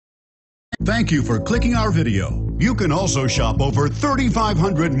Thank you for clicking our video. You can also shop over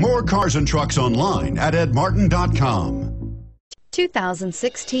 3,500 more cars and trucks online at edmartin.com.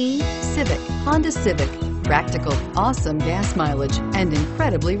 2016 Civic, Honda Civic. Practical, awesome gas mileage, and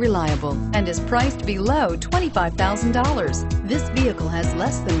incredibly reliable, and is priced below $25,000. This vehicle has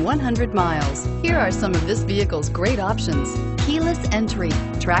less than 100 miles. Here are some of this vehicle's great options: keyless entry,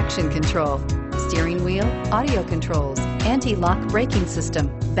 traction control, steering wheel audio controls, anti-lock braking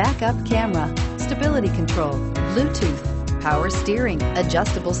system, backup camera, stability control, Bluetooth, power steering,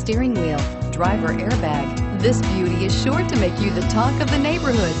 adjustable steering wheel, driver airbag. This beauty is sure to make you the talk of the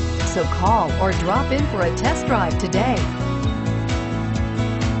neighborhood. So call or drop in for a test drive today.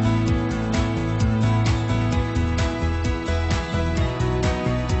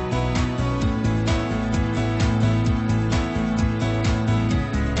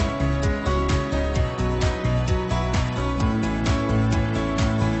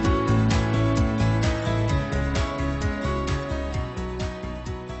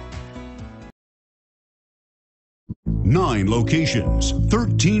 Nine locations,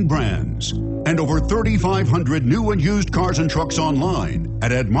 13 brands, and over 3,500 new and used cars and trucks online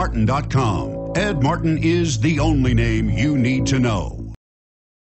at edmartin.com. Ed Martin is the only name you need to know.